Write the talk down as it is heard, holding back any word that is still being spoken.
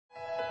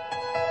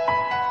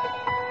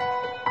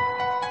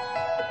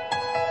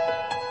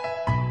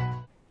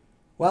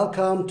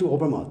Welcome to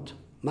Obermatt.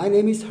 My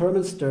name is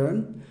Hermann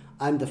Stern.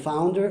 I'm the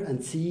founder and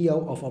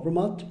CEO of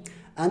Obermatt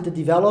and the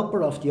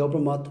developer of the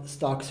Obermatt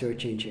stock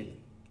search engine.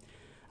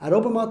 At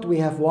Obermatt we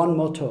have one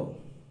motto: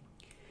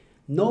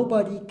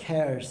 nobody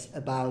cares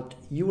about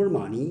your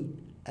money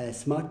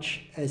as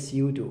much as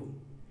you do.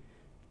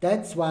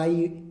 That's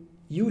why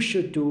you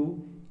should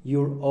do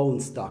your own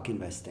stock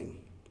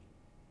investing.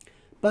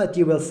 But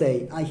you will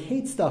say, I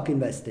hate stock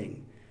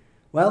investing.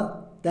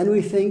 Well, then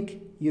we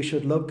think you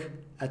should look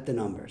at the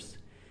numbers.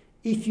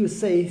 If you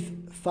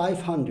save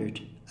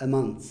 500 a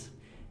month,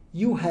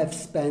 you have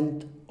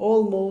spent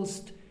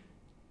almost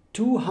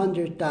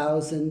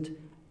 200,000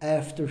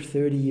 after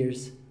 30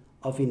 years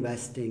of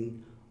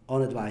investing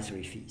on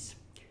advisory fees.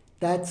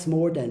 That's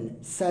more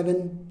than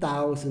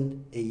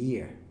 7,000 a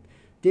year.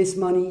 This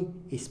money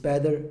is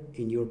better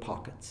in your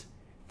pockets.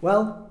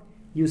 Well,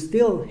 you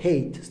still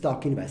hate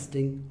stock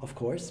investing, of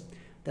course.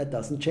 That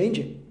doesn't change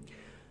it.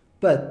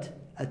 But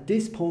at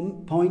this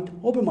point,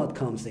 Obermatt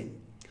comes in.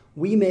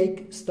 We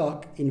make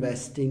stock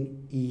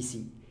investing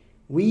easy.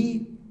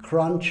 We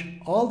crunch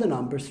all the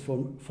numbers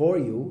for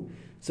you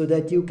so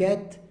that you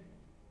get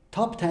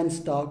top 10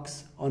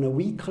 stocks on a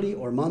weekly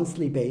or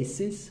monthly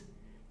basis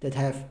that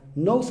have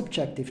no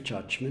subjective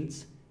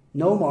judgments,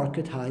 no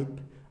market hype,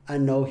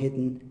 and no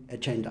hidden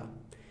agenda.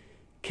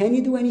 Can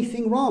you do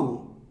anything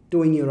wrong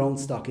doing your own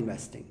stock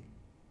investing?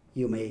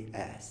 You may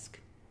ask.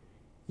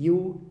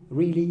 You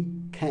really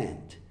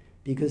can't,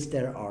 because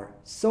there are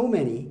so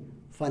many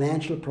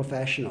financial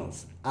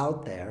professionals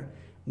out there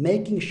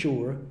making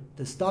sure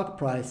the stock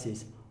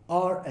prices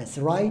are as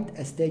right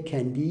as they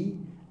can be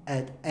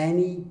at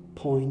any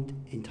point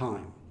in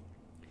time.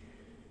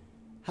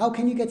 How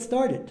can you get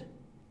started?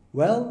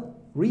 Well,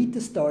 read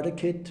the starter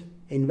kit,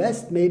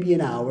 invest maybe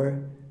an hour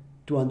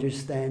to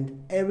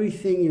understand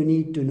everything you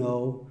need to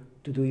know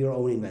to do your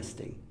own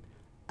investing,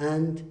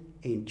 and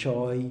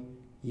enjoy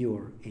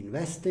your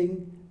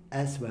investing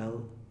as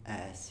well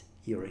as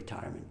your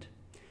retirement.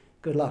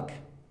 Good luck.